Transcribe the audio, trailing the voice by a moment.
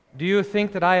Do you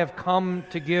think that I have come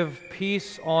to give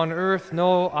peace on earth?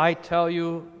 No, I tell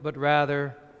you, but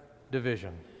rather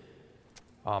division.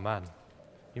 Amen.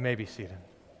 You may be seated.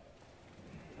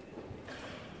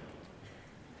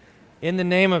 In the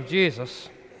name of Jesus,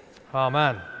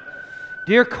 amen.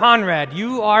 Dear Conrad,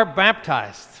 you are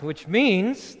baptized, which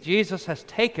means Jesus has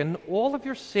taken all of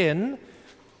your sin,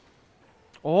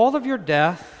 all of your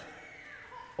death,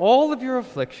 all of your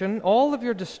affliction, all of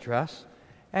your distress,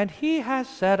 and he has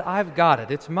said, I've got it.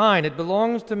 It's mine. It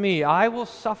belongs to me. I will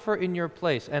suffer in your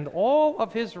place. And all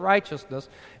of his righteousness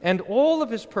and all of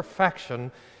his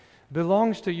perfection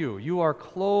belongs to you. You are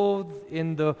clothed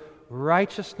in the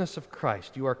righteousness of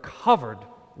Christ. You are covered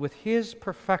with his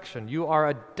perfection. You are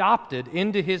adopted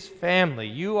into his family.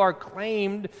 You are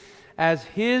claimed as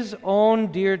his own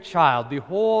dear child.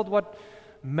 Behold what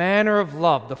manner of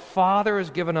love the Father has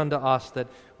given unto us, that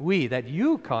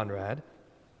you, Conrad,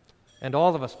 and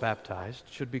all of us baptized,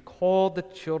 should be called the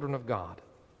children of God.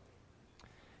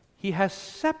 He has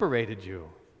separated you.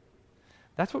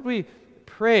 That's what we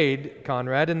prayed,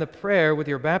 Conrad, in the prayer with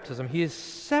your baptism. He has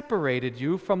separated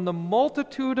you from the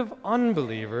multitude of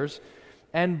unbelievers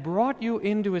and brought you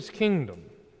into his kingdom.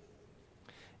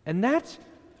 And that's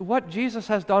what Jesus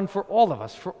has done for all of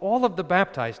us, for all of the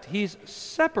baptized. He's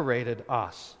separated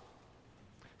us.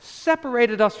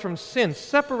 Separated us from sin,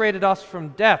 separated us from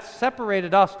death,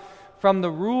 separated us from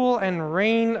the rule and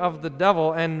reign of the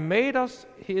devil, and made us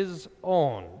his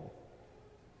own.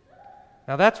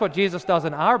 Now that's what Jesus does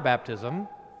in our baptism,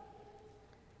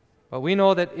 but we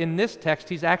know that in this text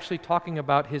he's actually talking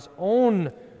about his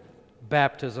own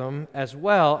baptism as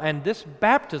well, and this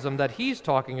baptism that he's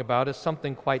talking about is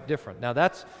something quite different. Now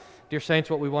that's, dear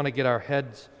saints, what we want to get our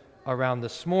heads around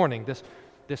this morning,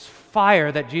 this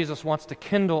fire that Jesus wants to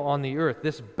kindle on the earth,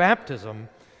 this baptism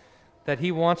that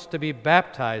he wants to be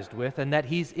baptized with, and that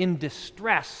he's in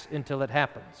distress until it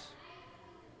happens.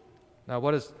 Now,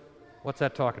 what's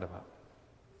that talking about?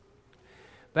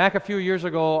 Back a few years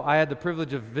ago, I had the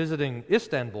privilege of visiting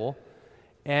Istanbul,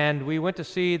 and we went to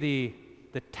see the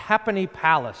Tapani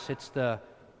Palace. It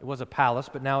was a palace,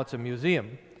 but now it's a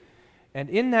museum.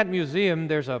 And in that museum,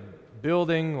 there's a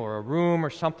building or a room or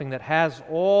something that has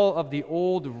all of the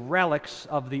old relics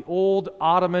of the old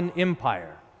Ottoman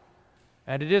Empire.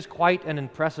 And it is quite an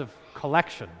impressive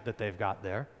collection that they've got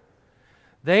there.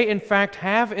 They, in fact,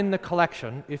 have in the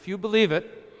collection, if you believe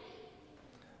it,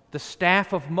 the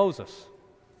staff of Moses.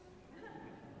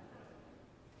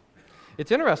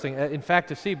 It's interesting, in fact,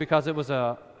 to see, because it was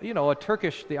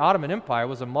the Ottoman Empire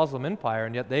was a Muslim empire,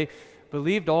 and yet they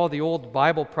believed all the old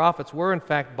Bible prophets were, in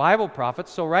fact, Bible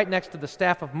prophets. So right next to the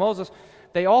staff of Moses,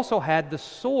 they also had the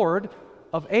sword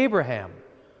of Abraham,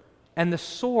 and the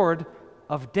sword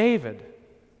of David,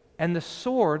 and the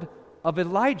sword of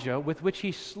Elijah with which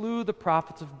he slew the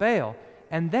prophets of Baal,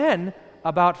 and then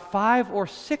about 5 or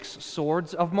 6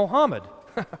 swords of Muhammad,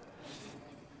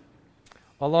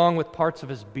 along with parts of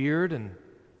his beard and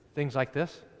things like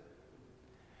this.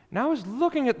 Now I was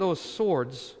looking at those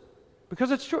swords,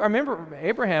 because it's true. I remember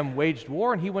Abraham waged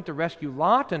war, and he went to rescue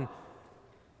Lot,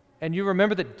 and you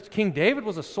remember that King David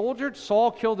was a soldier. Saul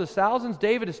killed his thousands,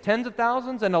 David his tens of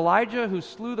thousands, and Elijah who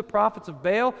slew the prophets of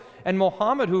Baal, and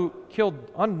Muhammad who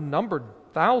killed unnumbered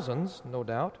thousands, no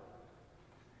doubt.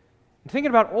 And thinking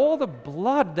about all the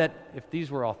blood that, if these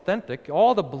were authentic,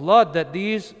 all the blood that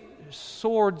these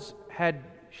swords had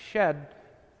shed,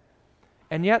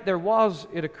 and yet there was,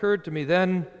 it occurred to me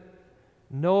then,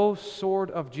 no sword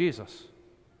of Jesus.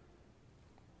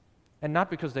 And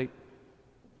not because they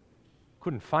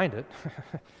couldn't find it,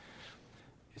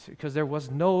 it's because there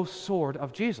was no sword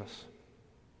of Jesus.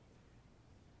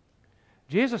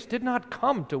 Jesus did not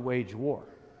come to wage war.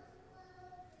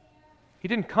 He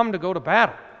didn't come to go to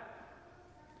battle.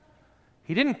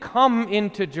 He didn't come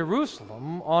into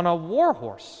Jerusalem on a war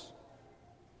horse.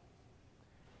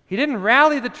 He didn't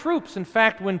rally the troops. In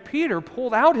fact, when Peter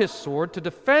pulled out his sword to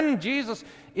defend Jesus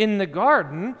in the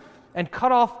garden and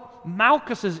cut off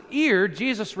Malchus's ear,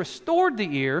 Jesus restored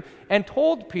the ear and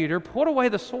told Peter, put away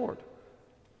the sword.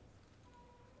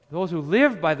 Those who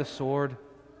live by the sword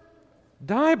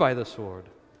die by the sword.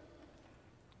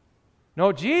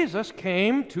 No, Jesus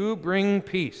came to bring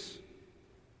peace.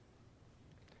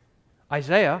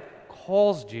 Isaiah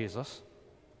calls Jesus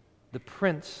the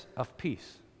Prince of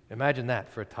Peace. Imagine that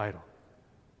for a title.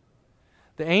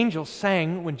 The angels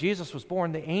sang, when Jesus was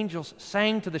born, the angels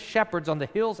sang to the shepherds on the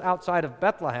hills outside of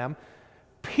Bethlehem,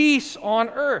 peace on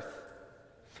earth.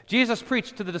 Jesus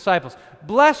preached to the disciples,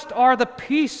 blessed are the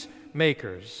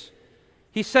peacemakers,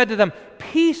 He said to them,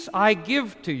 "Peace I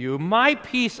give to you, my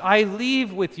peace I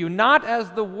leave with you. Not as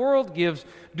the world gives,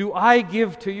 do I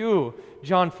give to you."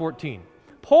 John 14.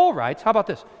 Paul writes, how about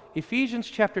this? Ephesians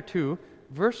chapter 2,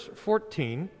 verse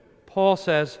 14, Paul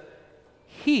says,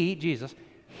 He, Jesus,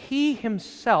 He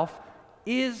Himself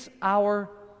is our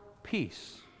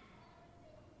peace,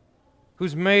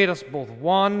 who's made us both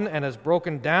one and has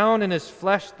broken down in His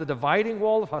flesh the dividing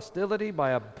wall of hostility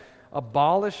by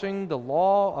abolishing the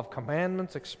law of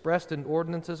commandments expressed in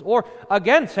ordinances. Or,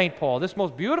 again, St. Paul, this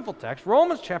most beautiful text,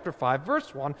 Romans chapter 5,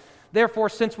 verse 1, "Therefore,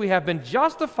 since we have been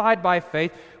justified by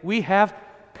faith, we have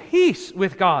peace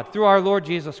with God through our Lord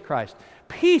Jesus Christ."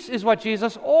 Peace is what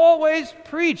Jesus always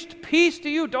preached. Peace to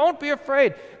you, don't be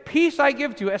afraid. Peace I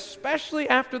give to you, especially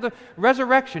after the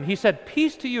resurrection. He said,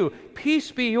 peace to you, peace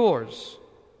be yours.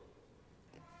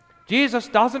 Jesus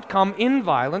doesn't come in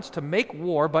violence to make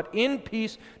war, but in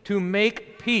peace to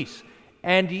make peace.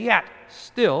 And yet,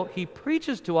 still, He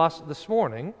preaches to us this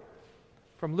morning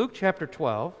from Luke chapter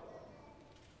 12,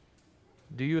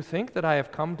 "Do you think that I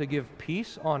have come to give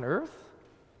peace on earth?"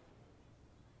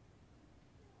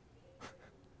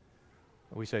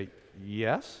 We say,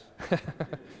 yes.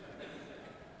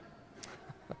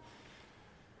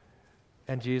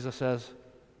 And Jesus says,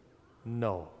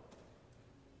 no.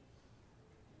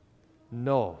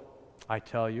 No, I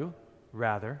tell you,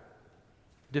 rather,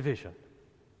 division.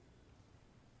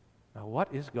 Now, what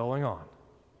is going on?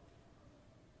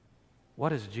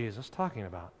 What is Jesus talking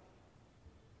about?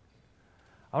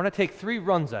 I want to take 3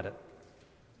 runs at it.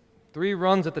 3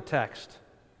 runs at the text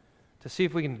to see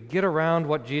if we can get around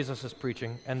what Jesus is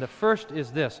preaching. And the first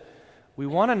is this. We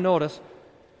want to notice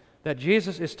that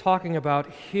Jesus is talking about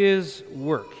His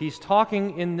work. He's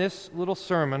talking in this little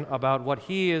sermon about what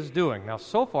He is doing. Now,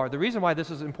 so far, the reason why this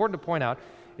is important to point out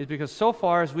is because so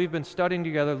far as we've been studying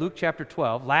together Luke chapter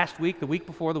 12, last week, the week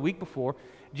before,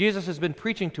 Jesus has been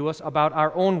preaching to us about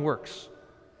our own works.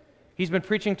 He's been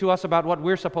preaching to us about what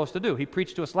we're supposed to do. He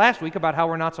preached to us last week about how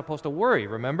we're not supposed to worry,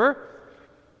 remember?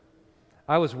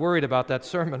 I was worried about that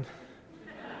sermon.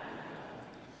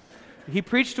 He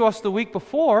preached to us the week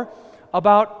before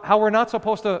about how we're not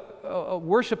supposed to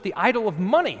worship the idol of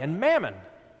money and mammon.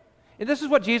 And this is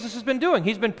what Jesus has been doing.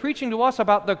 He's been preaching to us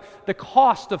about the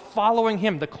cost of following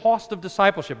Him, the cost of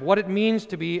discipleship, what it means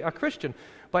to be a Christian.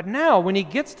 But now, when He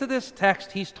gets to this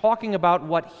text, He's talking about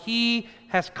what He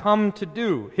has come to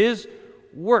do, His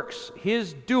works,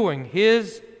 His doing,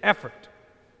 His effort.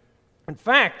 In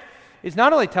fact, He's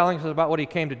not only telling us about what He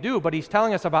came to do, but He's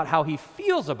telling us about how He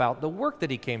feels about the work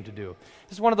that He came to do.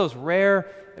 This is one of those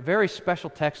rare, very special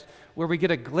texts where we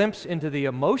get a glimpse into the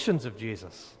emotions of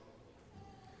Jesus.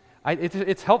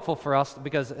 It's helpful for us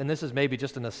because, and this is maybe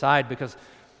just an aside, because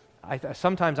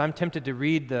sometimes I'm tempted to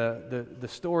read the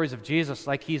stories of Jesus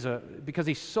like because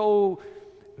He so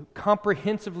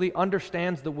comprehensively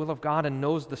understands the will of God and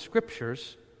knows the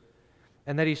Scriptures,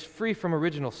 and that He's free from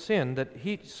original sin, that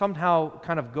He somehow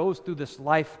kind of goes through this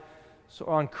life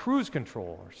on cruise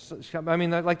control. I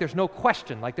mean, like there's no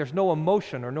question, like there's no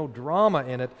emotion or no drama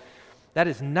in it. That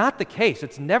is not the case.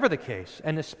 It's never the case.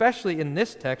 And especially in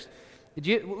this text,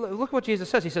 look what Jesus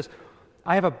says. He says,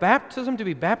 "I have a baptism to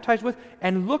be baptized with,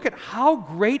 and look at how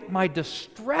great my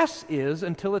distress is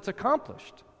until it's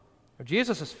accomplished."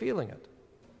 Jesus is feeling it.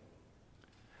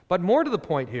 But more to the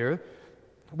point here,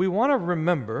 we want to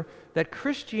remember that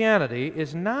Christianity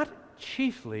is not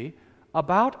chiefly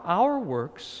about our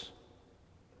works,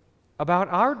 about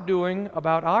our doing,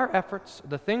 about our efforts,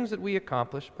 the things that we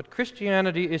accomplish, but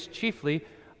Christianity is chiefly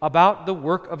about the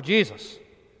work of Jesus.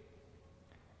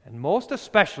 And most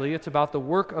especially, it's about the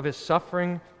work of His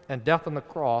suffering and death on the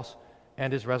cross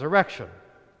and His resurrection.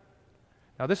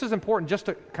 Now, this is important just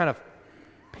to kind of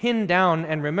pin down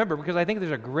and remember, because I think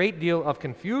there's a great deal of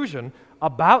confusion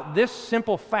about this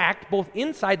simple fact, both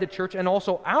inside the church and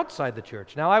also outside the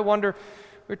church. Now, I wonder,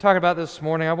 we were talking about this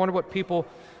morning, I wonder what people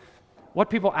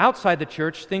outside the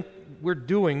church think we're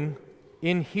doing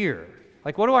in here.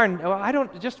 Like,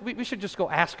 we should just go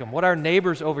ask them what our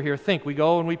neighbors over here think. We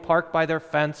go and we park by their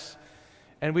fence,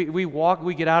 and we walk,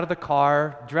 we get out of the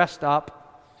car, dressed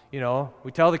up,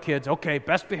 we tell the kids, okay,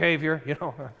 best behavior,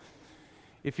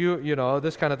 if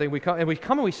this kind of thing. We come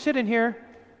and we sit in here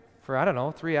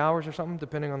for, 3 hours or something,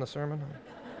 depending on the sermon.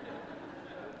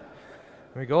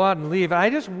 We go out and leave, and I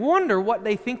just wonder what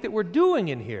they think that we're doing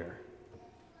in here.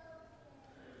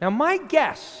 Now, my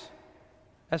guess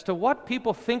as to what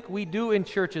people think we do in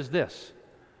church is this.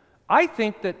 I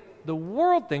think that the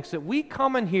world thinks that we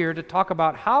come in here to talk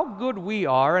about how good we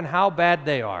are and how bad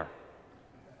they are,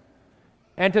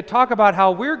 and to talk about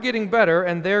how we're getting better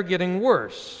and they're getting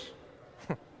worse.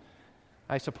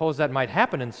 I suppose that might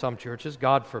happen in some churches,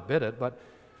 God forbid it, but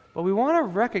we want to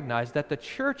recognize that the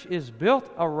church is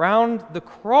built around the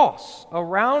cross,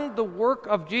 around the work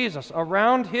of Jesus,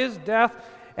 around his death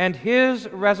and his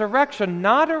resurrection,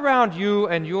 not around you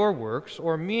and your works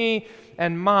or me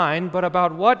and mine, but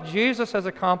about what Jesus has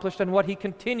accomplished and what he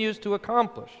continues to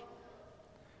accomplish.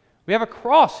 We have a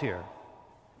cross here,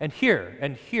 and here,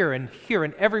 and here, and here,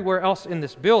 and everywhere else in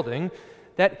this building.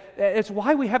 It's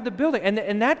why we have the building.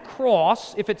 And that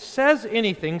cross, if it says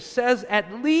anything, says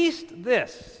at least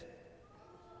this.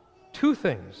 Two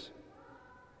things.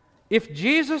 If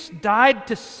Jesus died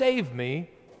to save me,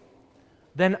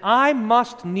 then I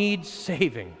must need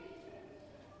saving.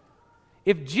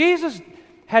 If Jesus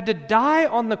had to die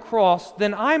on the cross,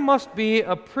 then I must be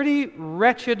a pretty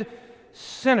wretched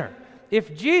sinner.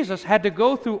 If Jesus had to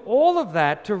go through all of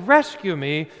that to rescue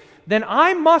me, then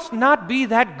I must not be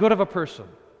that good of a person.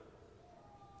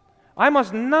 I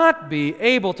must not be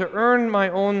able to earn my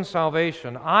own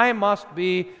salvation. I must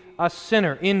be a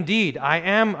sinner. Indeed, I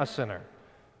am a sinner.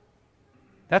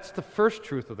 That's the first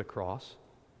truth of the cross.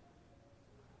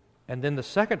 And then the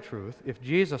second truth, if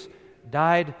Jesus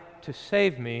died to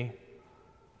save me,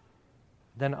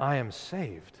 then I am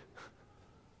saved.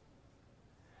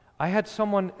 I had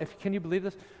someone, can you believe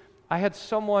this? I had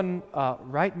someone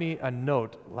write me a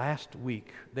note last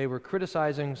week. They were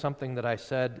criticizing something that I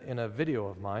said in a video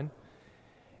of mine.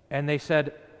 And they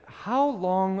said, "How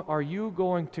long are you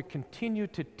going to continue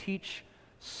to teach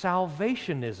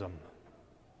salvationism?"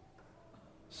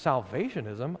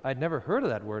 Salvationism? I'd never heard of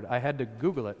that word. I had to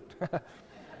Google it.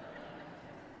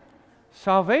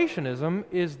 Salvationism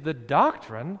is the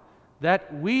doctrine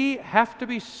that we have to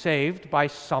be saved by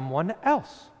someone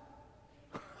else.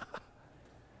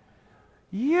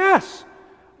 Yes,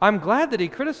 I'm glad that he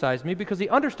criticized me because he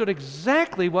understood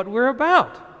exactly what we're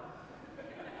about.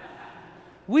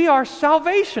 We are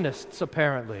salvationists,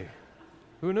 apparently.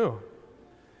 Who knew?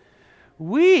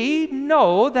 We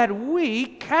know that we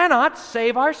cannot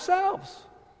save ourselves,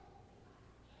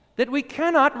 that we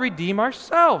cannot redeem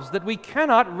ourselves, that we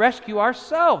cannot rescue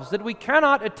ourselves, that we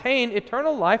cannot attain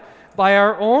eternal life by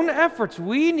our own efforts.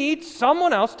 We need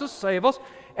someone else to save us,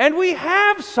 and we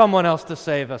have someone else to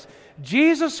save us.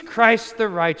 Jesus Christ, the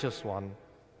righteous one.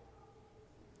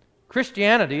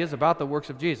 Christianity is about the works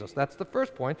of Jesus. That's the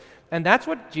first point, and that's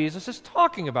what Jesus is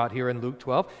talking about here in Luke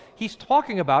 12. He's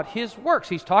talking about his works.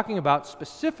 He's talking about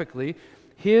specifically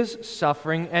his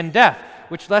suffering and death,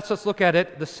 which lets us look at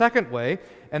it the second way,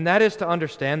 and that is to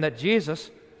understand that Jesus,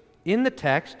 in the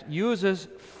text, uses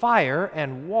fire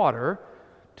and water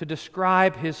to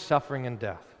describe his suffering and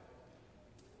death.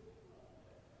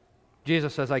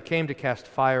 Jesus says, "I came to cast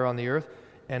fire on the earth,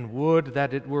 and would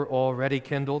that it were already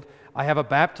kindled. I have a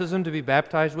baptism to be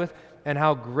baptized with, and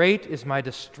how great is my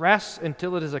distress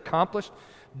until it is accomplished.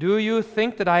 Do you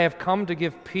think that I have come to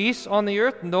give peace on the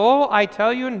earth? No, I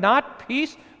tell you, not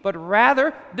peace, but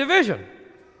rather division."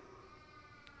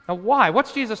 Now why?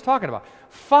 What's Jesus talking about?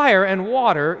 Fire and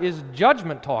water is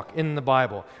judgment talk in the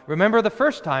Bible. Remember the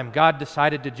first time God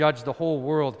decided to judge the whole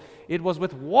world? It was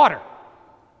with water,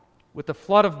 with the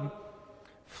flood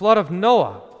of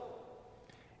Noah.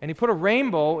 And he put a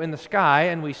rainbow in the sky,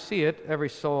 and we see it every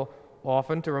so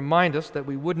often to remind us that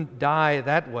we wouldn't die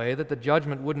that way, that the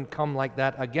judgment wouldn't come like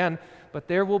that again. But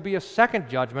there will be a second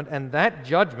judgment, and that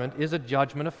judgment is a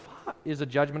judgment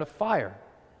of fire.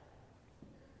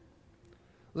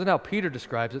 Listen how Peter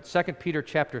describes it. 2 Peter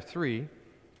chapter 3.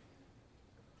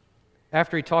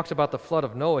 After he talks about the flood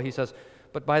of Noah, he says,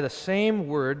 "But by the same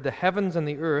word, the heavens and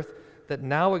the earth that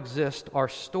now exist are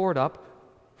stored up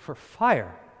for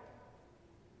fire,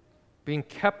 being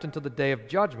kept until the day of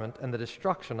judgment and the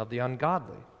destruction of the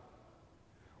ungodly.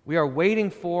 We are waiting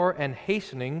for and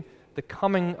hastening the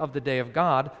coming of the day of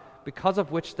God, because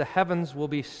of which the heavens will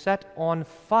be set on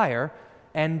fire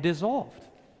and dissolved,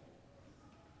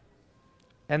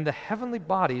 and the heavenly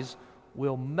bodies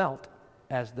will melt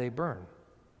as they burn."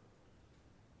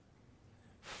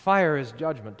 Fire is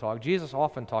judgment talk. Jesus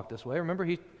often talked this way. Remember,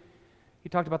 he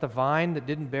talked about the vine that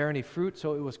didn't bear any fruit,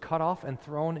 so it was cut off and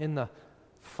thrown in the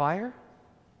fire.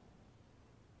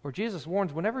 Or Jesus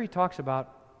warns, whenever he talks about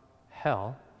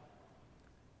hell,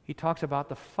 he talks about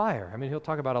the fire. I mean, he'll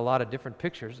talk about a lot of different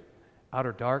pictures,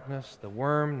 outer darkness, the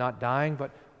worm not dying,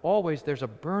 but always there's a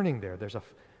burning there. There's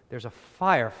a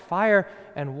fire. Fire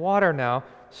and water now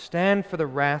stand for the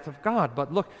wrath of God.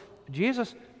 But look,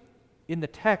 Jesus in the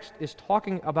text is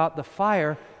talking about the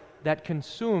fire that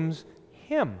consumes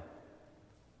him.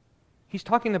 He's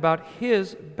talking about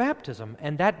his baptism,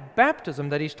 and that baptism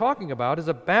that he's talking about is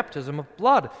a baptism of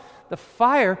blood. The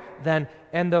fire then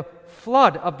and the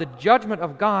flood of the judgment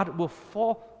of God will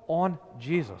fall on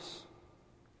Jesus.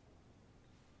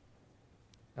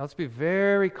 Now let's be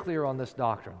very clear on this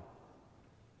doctrine.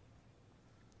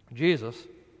 Jesus,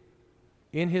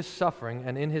 in his suffering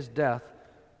and in his death,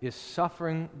 is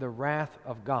suffering the wrath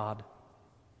of God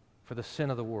for the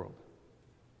sin of the world.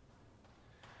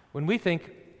 When we think,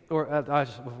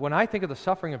 when I think of the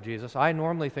suffering of Jesus, I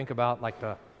normally think about like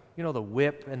the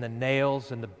whip and the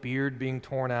nails and the beard being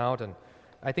torn out, and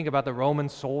I think about the Roman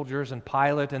soldiers and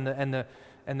Pilate and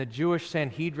the Jewish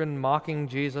Sanhedrin mocking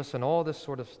Jesus and all this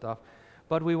sort of stuff.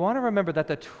 But we want to remember that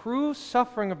the true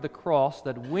suffering of the cross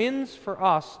that wins for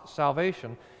us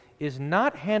salvation is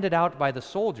not handed out by the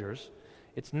soldiers.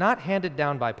 It's not handed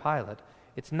down by Pilate.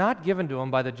 It's not given to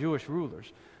him by the Jewish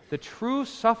rulers. The true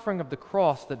suffering of the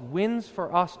cross that wins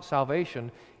for us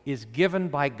salvation is given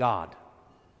by God.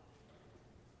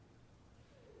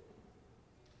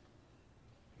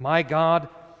 My God,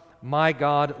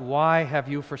 why have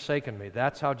you forsaken me?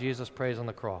 That's how Jesus prays on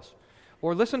the cross.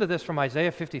 Or listen to this from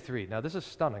Isaiah 53. Now, this is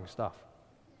stunning stuff.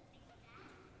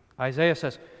 Isaiah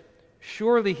says,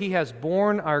 "Surely he has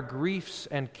borne our griefs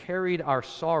and carried our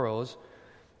sorrows,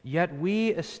 yet we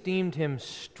esteemed him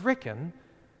stricken,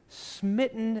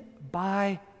 smitten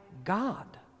by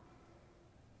God,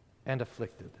 and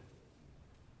afflicted.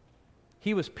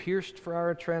 He was pierced for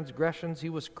our transgressions, he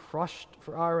was crushed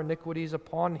for our iniquities.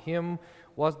 Upon him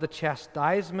was the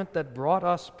chastisement that brought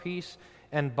us peace,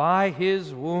 and by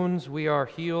his wounds we are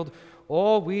healed.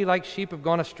 All we like sheep have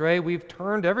gone astray, we've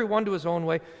turned every one to his own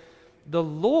way. The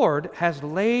Lord has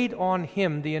laid on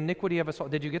him the iniquity of us all."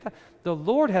 Did you get that? The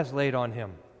Lord has laid on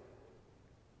him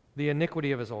the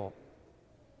iniquity of us all.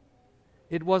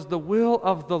 It was the will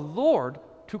of the Lord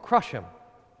to crush him.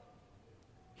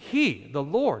 He, the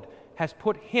Lord, has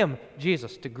put him,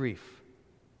 Jesus, to grief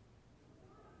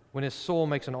when his soul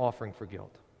makes an offering for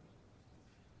guilt.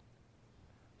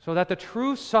 So that the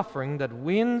true suffering that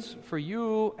wins for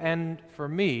you and for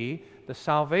me the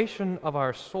salvation of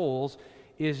our souls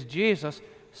is Jesus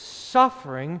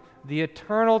suffering the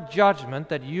eternal judgment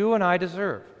that you and I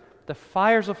deserve. The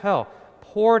fires of hell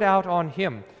poured out on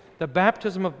him, the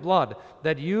baptism of blood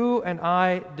that you and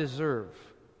I deserve.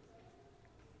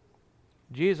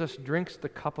 Jesus drinks the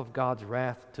cup of God's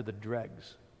wrath to the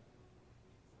dregs.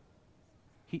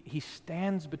 He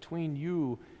stands between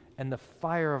you and the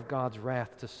fire of God's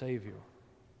wrath to save you.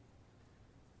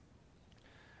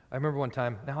 I remember one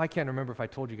time, now I can't remember if I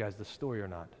told you guys this story or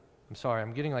not. I'm sorry,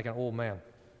 I'm getting like an old man.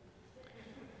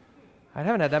 I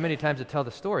haven't had that many times to tell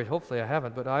the story. Hopefully I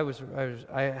haven't, but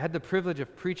I had the privilege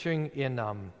of preaching in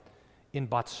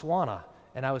Botswana,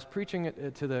 and I was preaching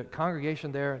it to the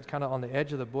congregation there. It's kind of on the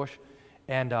edge of the bush,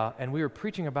 and we were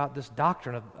preaching about this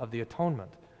doctrine of the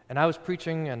atonement. And I was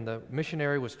preaching, and the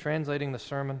missionary was translating the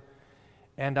sermon,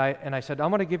 and I said, I'm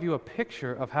going to give you a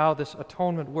picture of how this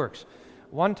atonement works.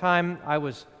 One time I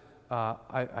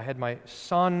had my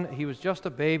son. He was just a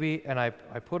baby, and I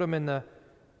put him in the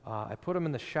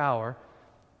shower,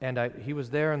 and he was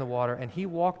there in the water, and he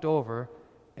walked over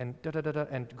and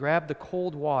grabbed the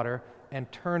cold water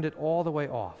and turned it all the way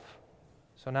off.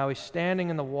 So now he's standing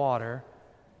in the water,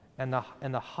 and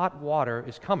the hot water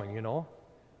is coming,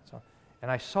 So,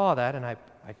 and I saw that, and I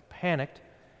panicked,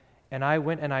 and I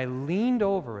went and I leaned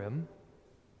over him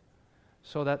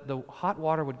so that the hot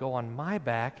water would go on my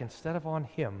back instead of on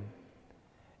him.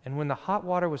 And when the hot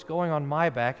water was going on my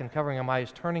back and covering him, I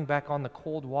was turning back on the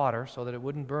cold water so that it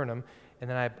wouldn't burn him. And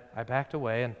then I backed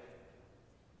away,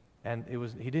 and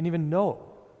he didn't even know.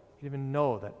 He didn't even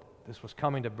know that this was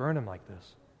coming to burn him like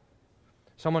this.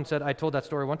 Someone said, I told that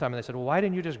story one time, and they said, well, why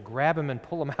didn't you just grab him and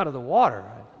pull him out of the water?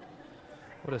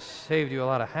 Would have saved you a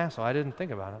lot of hassle. I didn't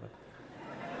think about it.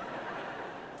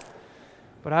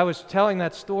 But I was telling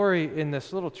that story in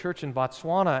this little church in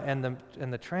Botswana,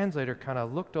 and the translator kind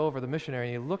of looked over, the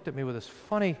missionary, and he looked at me with this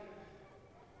funny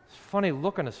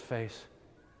look on his face.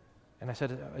 And I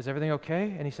said, is everything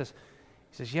okay? And he says,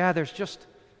 yeah,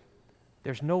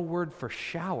 there's no word for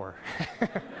shower.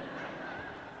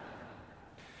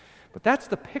 But that's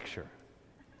the picture.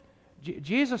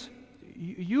 Jesus,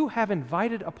 you have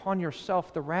invited upon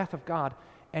yourself the wrath of God,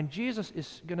 and Jesus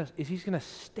is going to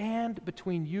stand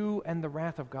between you and the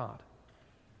wrath of God.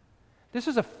 This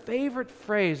is a favorite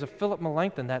phrase of Philip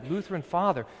Melanchthon, that Lutheran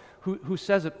father, who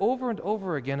says it over and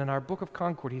over again in our Book of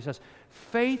Concord. He says,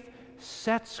 faith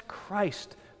sets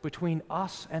Christ between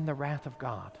us and the wrath of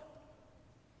God.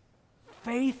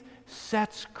 faith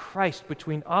sets Christ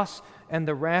between us and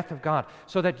the wrath of God,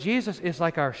 so that Jesus is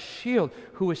like our shield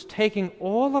who is taking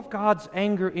all of God's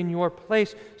anger in your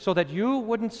place so that you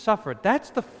wouldn't suffer. That's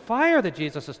the fire that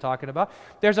Jesus is talking about.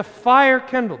 There's a fire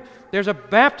kindled. There's a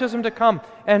baptism to come.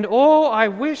 And oh, I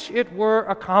wish it were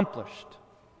accomplished.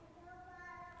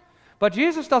 But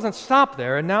Jesus doesn't stop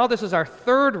there, and now this is our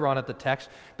third run at the text,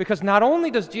 because not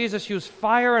only does Jesus use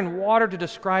fire and water to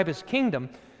describe his kingdom,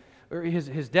 or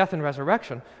his death and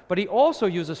resurrection, but he also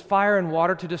uses fire and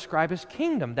water to describe his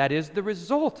kingdom, that is, the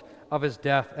result of his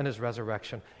death and his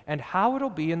resurrection, and how it'll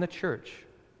be in the church.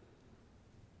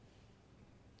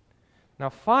 Now,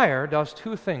 fire does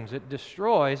two things. It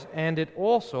destroys and it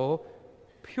also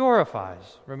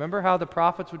purifies. Remember how the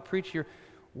prophets would preach your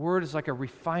word is like a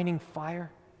refining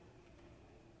fire?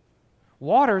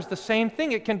 Water is the same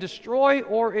thing. It can destroy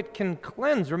or it can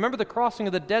cleanse. Remember the crossing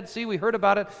of the Dead Sea? We heard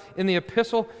about it in the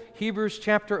epistle, Hebrews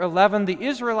chapter 11. The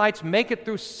Israelites make it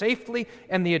through safely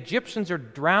and the Egyptians are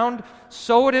drowned.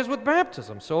 So it is with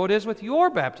baptism. So it is with your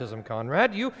baptism,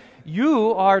 Conrad.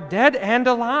 You are dead and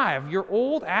alive. Your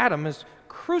old Adam is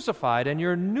crucified and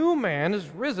your new man is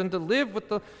risen to live with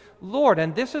the Lord.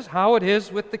 And this is how it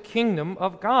is with the kingdom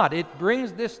of God. It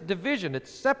brings this division. It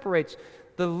separates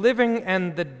the living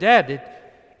and the dead.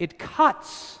 It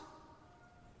cuts.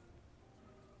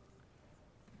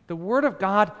 The Word of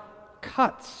God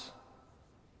cuts.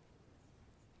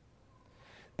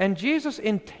 And Jesus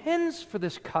intends for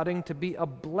this cutting to be a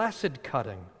blessed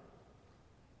cutting.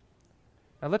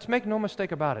 Now let's make no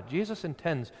mistake about it. Jesus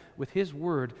intends with His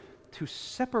Word to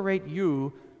separate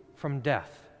you from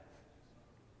death.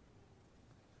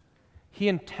 He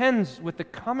intends, with the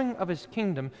coming of His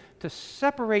kingdom, to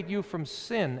separate you from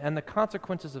sin and the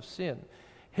consequences of sin.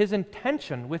 His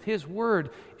intention with His Word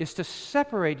is to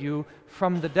separate you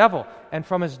from the devil and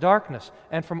from his darkness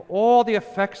and from all the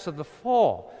effects of the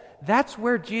fall. That's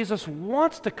where Jesus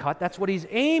wants to cut. That's what He's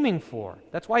aiming for.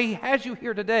 That's why He has you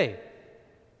here today.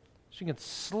 So you can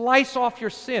slice off your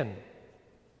sin.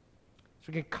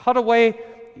 So you can cut away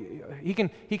He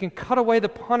can cut away the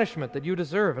punishment that you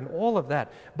deserve and all of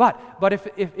that. But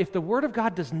if the Word of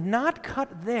God does not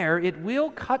cut there, it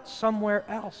will cut somewhere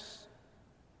else.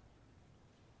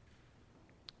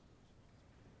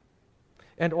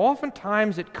 And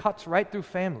oftentimes it cuts right through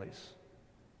families.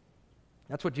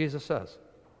 That's what Jesus says.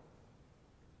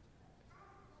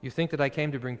 You think that I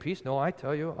came to bring peace? No, I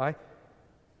tell you, I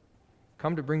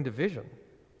come to bring division.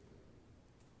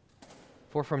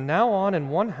 For from now on in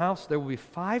one house there will be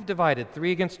 5 divided,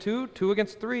 3 against 2, 2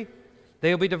 against 3.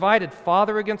 They will be divided,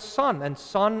 father against son, and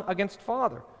son against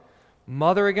father,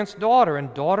 mother against daughter,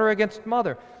 and daughter against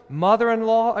mother,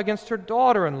 mother-in-law against her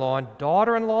daughter-in-law, and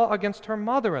daughter-in-law against her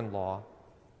mother-in-law.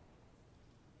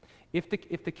 If the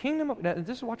kingdom of, now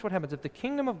this is watch what happens. If the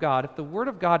kingdom of God, if the Word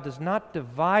of God does not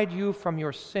divide you from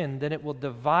your sin, then it will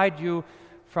divide you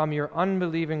from your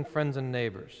unbelieving friends and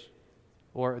neighbors,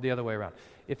 or the other way around.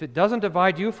 If it doesn't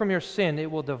divide you from your sin, it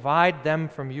will divide them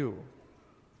from you.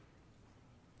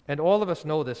 And all of us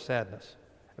know this sadness.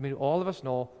 I mean, all of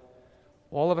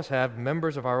us have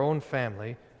members of our own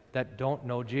family that don't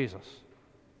know Jesus.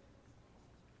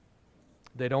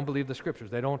 They don't believe the Scriptures.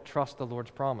 They don't trust the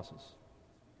Lord's promises.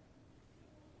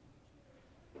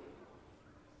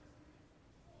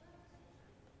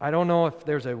 I don't know if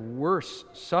there's a worse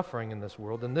suffering in this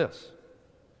world than this.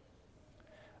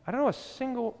 I don't know a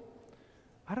single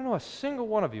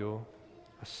one of you,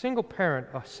 a single parent,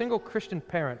 a single Christian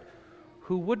parent,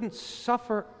 who wouldn't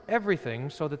suffer everything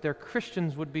so that their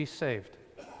Christians would be saved.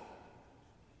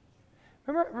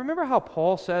 Remember how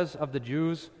Paul says of the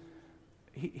Jews,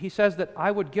 he says that I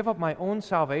would give up my own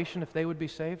salvation if they would be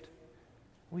saved?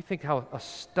 We think how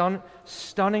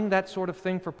stunning that sort of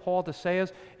thing for Paul to say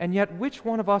is, and yet which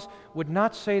one of us would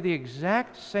not say the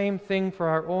exact same thing for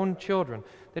our own children?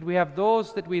 That we have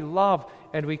those that we love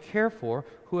and we care for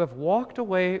who have walked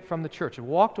away from the church and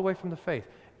walked away from the faith,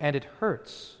 and it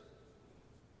hurts.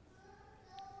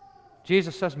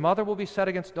 Jesus says mother will be set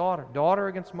against daughter, daughter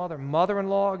against mother,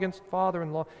 mother-in-law against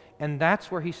father-in-law, and that's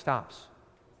where he stops.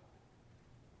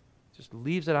 Just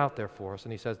leaves it out there for us,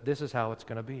 and he says this is how it's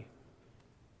going to be.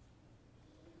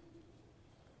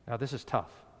 Now, this is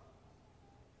tough.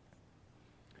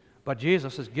 But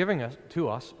Jesus is giving it to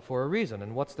us for a reason.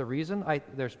 And what's the reason?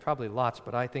 There's probably lots,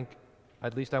 but I think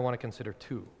at least I want to consider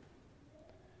 2.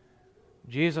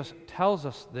 Jesus tells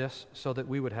us this so that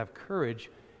we would have courage,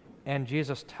 and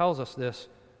Jesus tells us this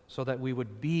so that we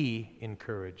would be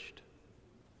encouraged.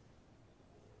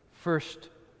 First,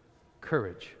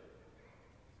 courage.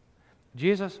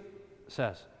 Jesus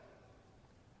says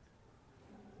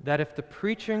that if the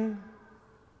preaching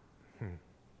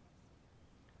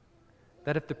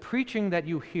that if the preaching that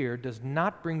you hear does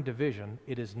not bring division,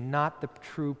 it is not the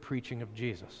true preaching of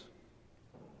Jesus.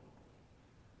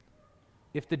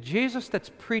 If the Jesus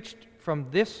that's preached from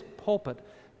this pulpit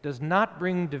does not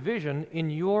bring division in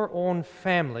your own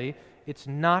family, it's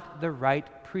not the right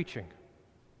preaching.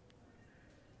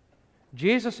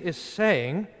 Jesus is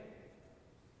saying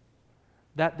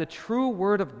that the true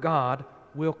Word of God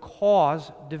will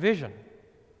cause division.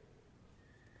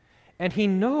 And he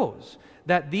knows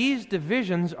that these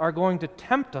divisions are going to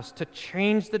tempt us to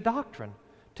change the doctrine,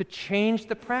 to change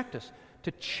the practice,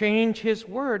 to change his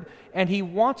word, and he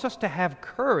wants us to have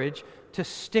courage to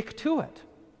stick to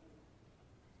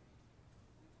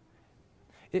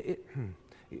it.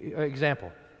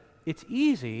 Example, it's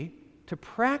easy to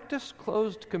practice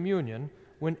closed communion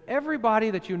when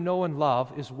everybody that you know and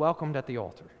love is welcomed at the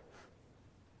altar.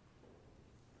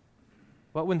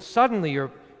 But when suddenly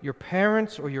your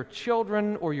parents or your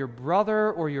children or your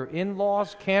brother or your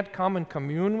in-laws can't come and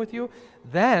commune with you,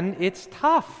 then it's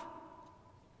tough.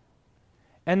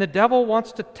 And the devil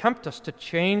wants to tempt us to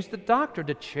change the doctrine,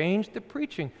 to change the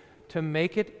preaching, to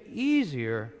make it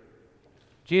easier.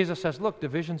 Jesus says, look,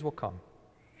 divisions will come.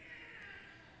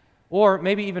 Or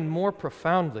maybe even more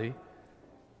profoundly,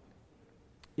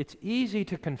 it's easy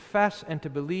to confess and to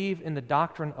believe in the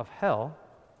doctrine of hell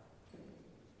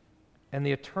and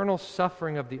the eternal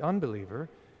suffering of the unbeliever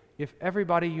if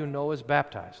everybody you know is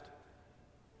baptized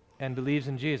and believes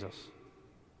in Jesus.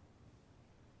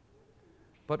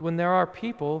 But when there are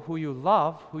people who you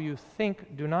love, who you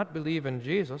think do not believe in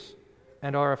Jesus,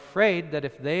 and are afraid that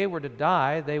if they were to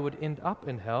die, they would end up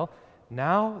in hell,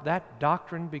 now that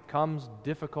doctrine becomes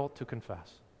difficult to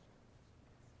confess.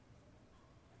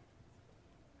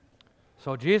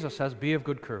 So Jesus says, be of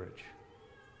good courage.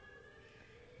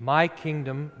 My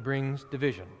kingdom brings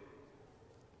division.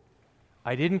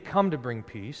 I didn't come to bring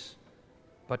peace,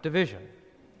 but division.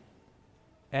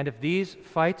 And if these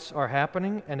fights are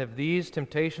happening, and if these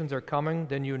temptations are coming,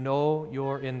 then you know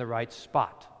you're in the right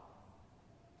spot.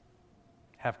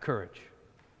 Have courage.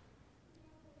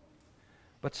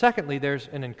 But secondly, there's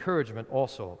an encouragement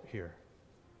also here.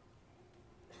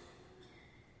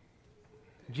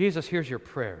 Jesus hears your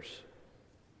prayers.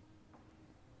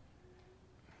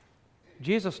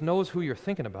 Jesus knows who you're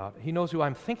thinking about. He knows who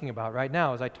I'm thinking about right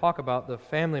now as I talk about the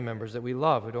family members that we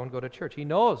love who don't go to church. He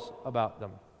knows about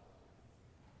them.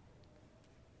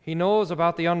 He knows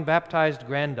about the unbaptized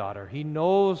granddaughter. He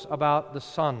knows about the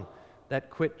son that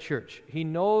quit church. He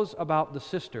knows about the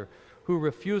sister who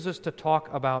refuses to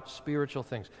talk about spiritual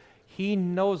things. He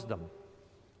knows them,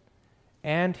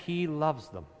 and he loves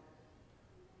them.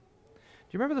 Do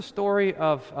you remember the story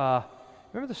of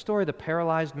the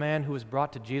paralyzed man who was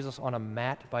brought to Jesus on a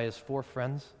mat by his 4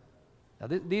 friends? Now,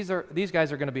 these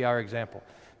guys are going to be our example.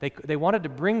 They wanted to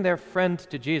bring their friend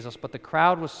to Jesus, but the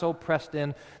crowd was so pressed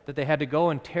in that they had to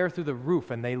go and tear through the roof,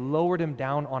 and they lowered him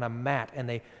down on a mat, and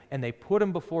they put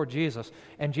him before Jesus,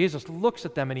 and Jesus looks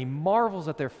at them, and he marvels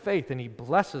at their faith, and he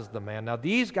blesses the man. Now,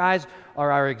 these guys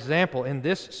are our example in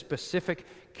this specific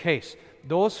case.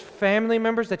 Those family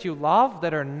members that you love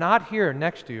that are not here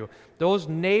next to you, those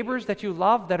neighbors that you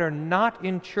love that are not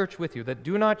in church with you, that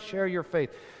do not share your faith,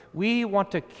 we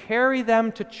want to carry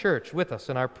them to church with us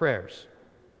in our prayers.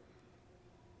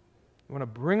 We want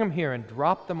to bring them here and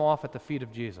drop them off at the feet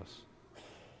of Jesus.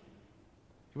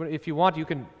 If you want, you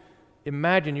can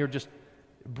imagine you're just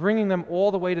bringing them all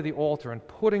the way to the altar and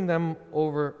putting them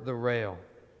over the rail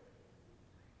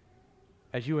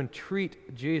as you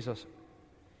entreat Jesus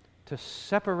to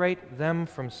separate them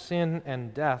from sin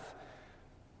and death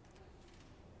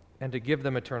and to give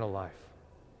them eternal life.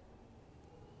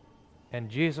 And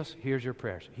Jesus hears your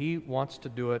prayers. He wants to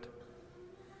do it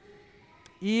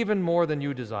even more than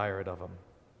you desire it of him.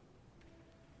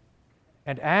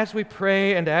 And as we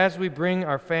pray and as we bring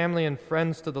our family and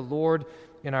friends to the Lord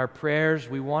in our prayers,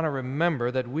 we want to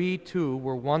remember that we too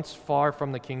were once far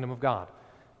from the kingdom of God.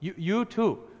 You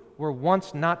too were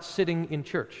once not sitting in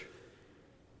church.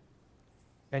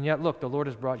 And yet, look, the Lord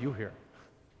has brought you here.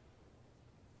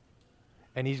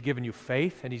 And he's given you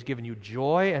faith, and he's given you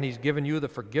joy, and he's given you the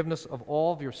forgiveness of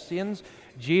all of your sins.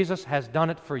 Jesus has done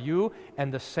it for you,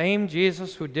 and the same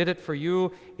Jesus who did it for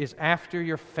you is after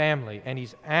your family, and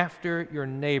he's after your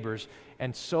neighbors.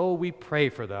 And so we pray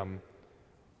for them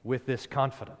with this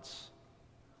confidence.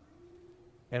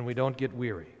 And we don't get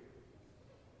weary.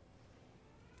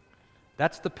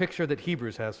 That's the picture that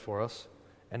Hebrews has for us.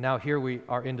 And now here we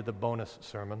are into the bonus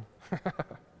sermon.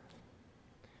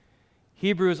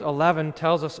 Hebrews 11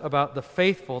 tells us about the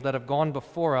faithful that have gone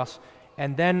before us,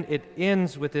 and then it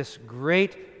ends with this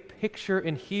great picture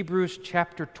in Hebrews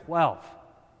chapter 12.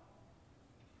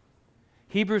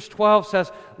 Hebrews 12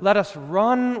 says, "Let us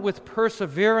run with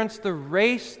perseverance the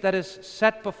race that is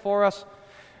set before us,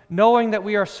 knowing that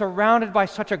we are surrounded by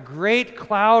such a great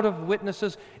cloud of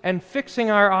witnesses, and fixing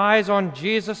our eyes on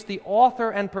Jesus, the author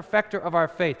and perfecter of our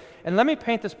faith." And let me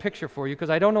paint this picture for you, because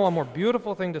I don't know a more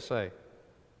beautiful thing to say.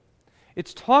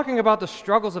 It's talking about the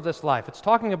struggles of this life. It's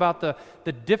talking about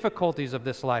the difficulties of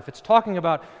this life. It's talking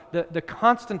about the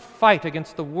constant fight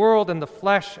against the world and the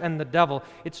flesh and the devil.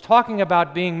 It's talking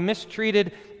about being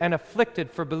mistreated and afflicted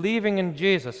for believing in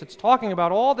Jesus. It's talking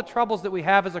about all the troubles that we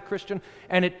have as a Christian,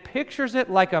 and it pictures it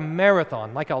like a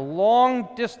marathon, like a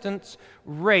long-distance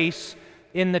race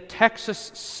in the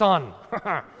Texas sun.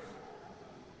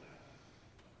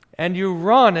 And you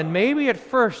run, and maybe at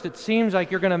first it seems like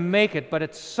you're going to make it, but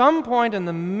at some point in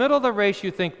the middle of the race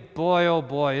you think, boy, oh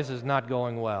boy, this is not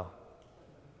going well.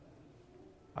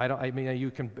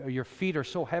 Your feet are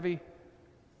so heavy,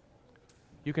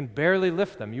 you can barely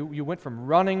lift them. You went from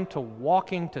running to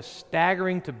walking to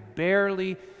staggering to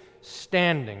barely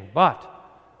standing. But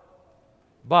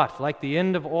like the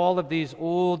end of all of these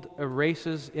old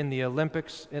races in the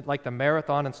Olympics, like the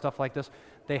marathon and stuff like this,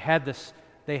 they had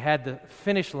the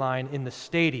finish line in the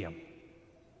stadium.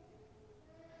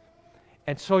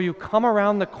 And so you come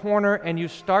around the corner and you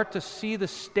start to see the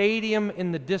stadium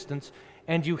in the distance,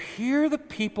 and you hear the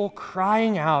people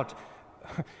crying out,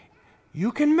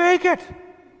 "You can make it!"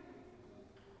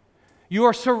 You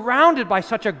are surrounded by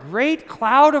such a great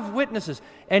cloud of witnesses,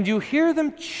 and you hear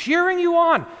them cheering you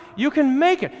on. You can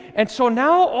make it. And so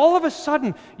now, all of a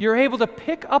sudden, you're able to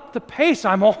pick up the pace.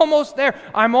 I'm almost there.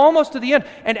 I'm almost to the end.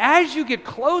 And as you get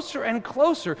closer and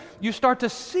closer, you start to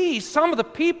see some of the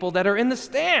people that are in the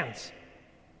stands.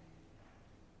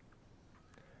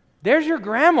 There's your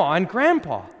grandma and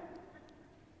grandpa.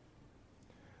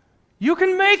 You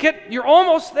can make it. You're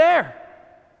almost there.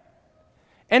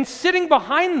 And sitting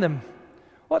behind them,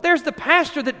 well, there's the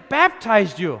pastor that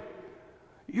baptized you.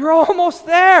 You're almost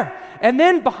there. And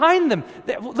then behind them,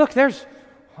 look, there's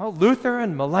Luther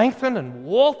and Melanchthon and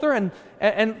Walther,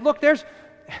 and look, there's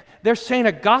St.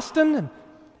 Augustine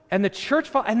and the church.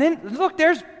 And then, look,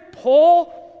 there's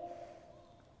Paul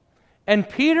and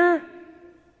Peter.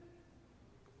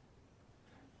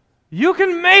 You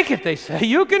can make it, they say.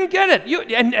 You can get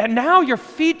it. And now your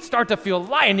feet start to feel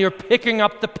light, and you're picking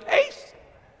up the pace.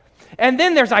 And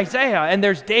then there's Isaiah, and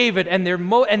there's David, and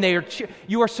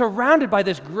you are surrounded by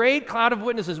this great cloud of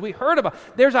witnesses we heard about.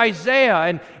 There's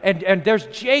Isaiah, and there's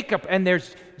Jacob, and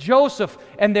there's Joseph,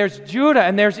 and there's Judah,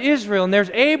 and there's Israel, and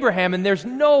there's Abraham, and there's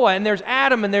Noah, and there's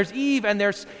Adam, and there's Eve, and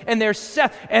there's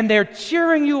Seth, and they're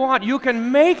cheering you on. You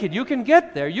can make it. You can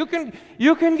get there. You can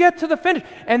get to the finish.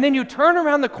 And then you turn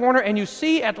around the corner, and you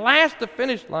see at last the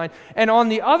finish line, and on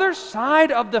the other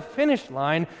side of the finish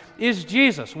line is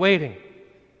Jesus waiting.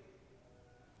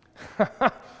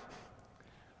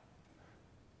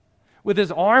 With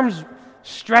his arms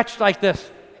stretched like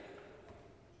this.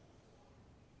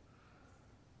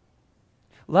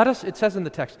 It says in the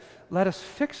text, let us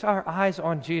fix our eyes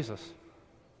on Jesus,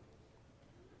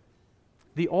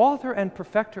 the author and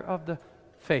perfecter of the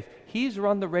faith. He's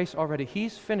run the race already.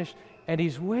 He's finished, and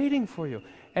he's waiting for you.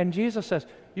 And Jesus says,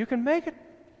 you can make it.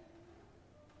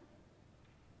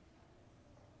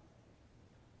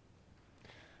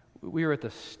 We were at the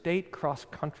state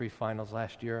cross-country finals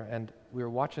last year, and we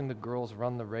were watching the girls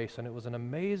run the race, and it was an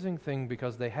amazing thing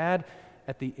because they had,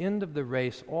 at the end of the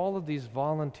race, all of these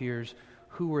volunteers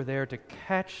who were there to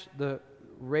catch the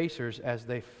racers as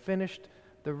they finished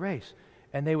the race.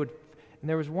 And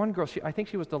there was one girl, I think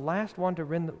she was the last one to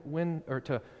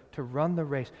run the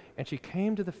race, and she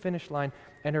came to the finish line,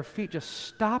 and her feet just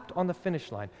stopped on the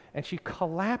finish line, and she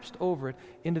collapsed over it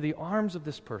into the arms of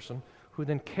this person, who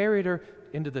then carried her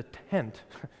into the tent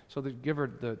so they'd give her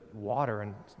the water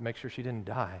and make sure she didn't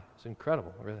die. It's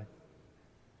incredible, really.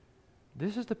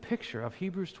 This is the picture of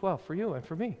Hebrews 12 for you and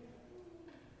for me.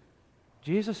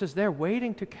 Jesus is there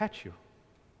waiting to catch you.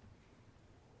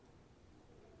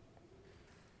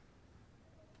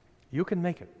 You can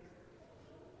make it.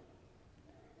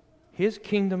 His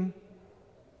kingdom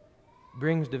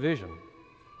brings division.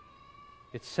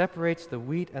 It separates the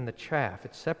wheat and the chaff.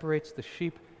 It separates the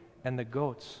sheep and the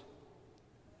goats.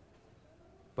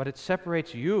 But it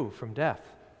separates you from death.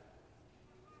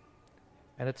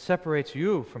 And it separates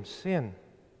you from sin.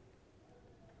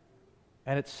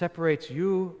 And it separates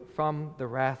you from the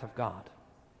wrath of God.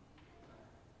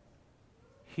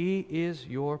 He is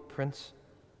your Prince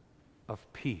of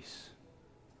Peace.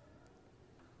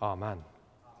 Amen.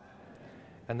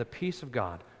 And the peace of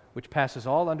God, which passes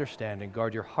all understanding,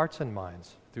 guard your hearts and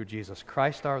minds through Jesus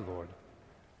Christ our Lord.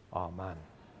 Amen.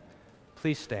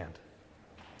 Please stand.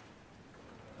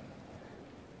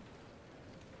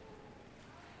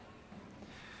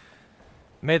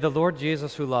 May the Lord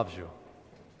Jesus, who loves you,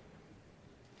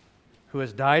 who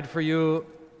has died for you,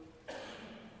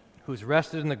 who's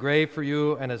rested in the grave for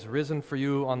you, and has risen for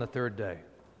you on the third day,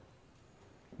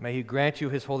 may he grant you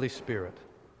his Holy Spirit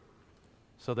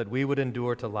so that we would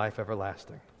endure to life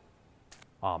everlasting.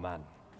 Amen.